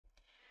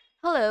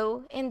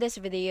Hello, in this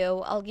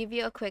video, I'll give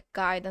you a quick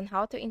guide on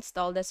how to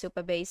install the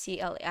Supabase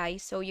CLI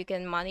so you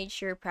can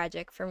manage your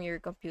project from your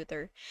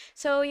computer.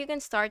 So you can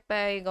start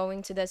by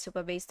going to the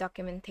Supabase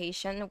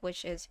documentation,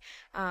 which is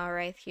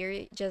right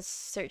here.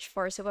 Just search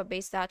for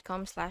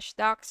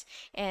supabase.com/docs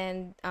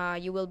and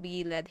you will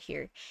be led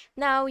here.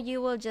 Now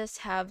you will just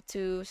have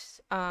to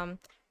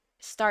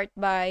start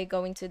by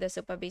going to the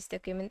Supabase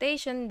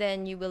documentation,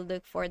 then you will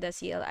look for the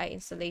CLI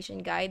installation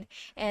guide,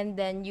 and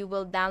then you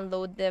will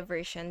download the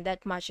version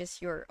that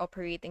matches your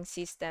operating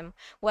system,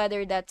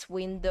 whether that's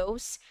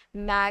Windows,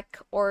 Mac,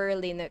 or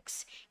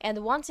Linux.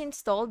 And once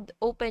installed,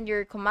 open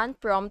your command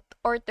prompt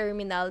or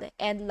terminal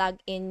and log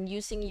in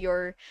using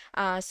your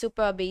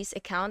Supabase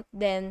account.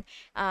 Then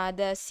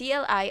the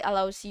CLI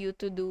allows you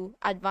to do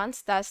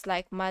advanced tasks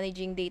like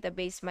managing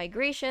database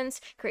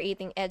migrations,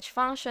 creating edge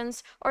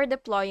functions, or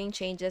deploying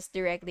changes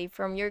directly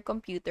from your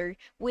computer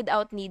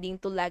without needing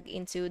to log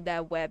into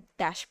the web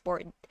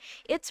dashboard.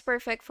 It's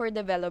perfect for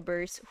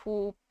developers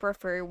who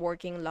prefer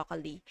working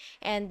locally.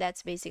 And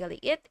that's basically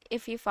it.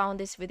 If you found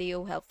this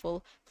video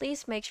helpful,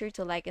 please make sure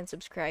to like and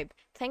subscribe.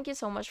 Thank you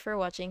so much for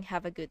watching.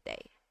 Have a good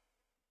day.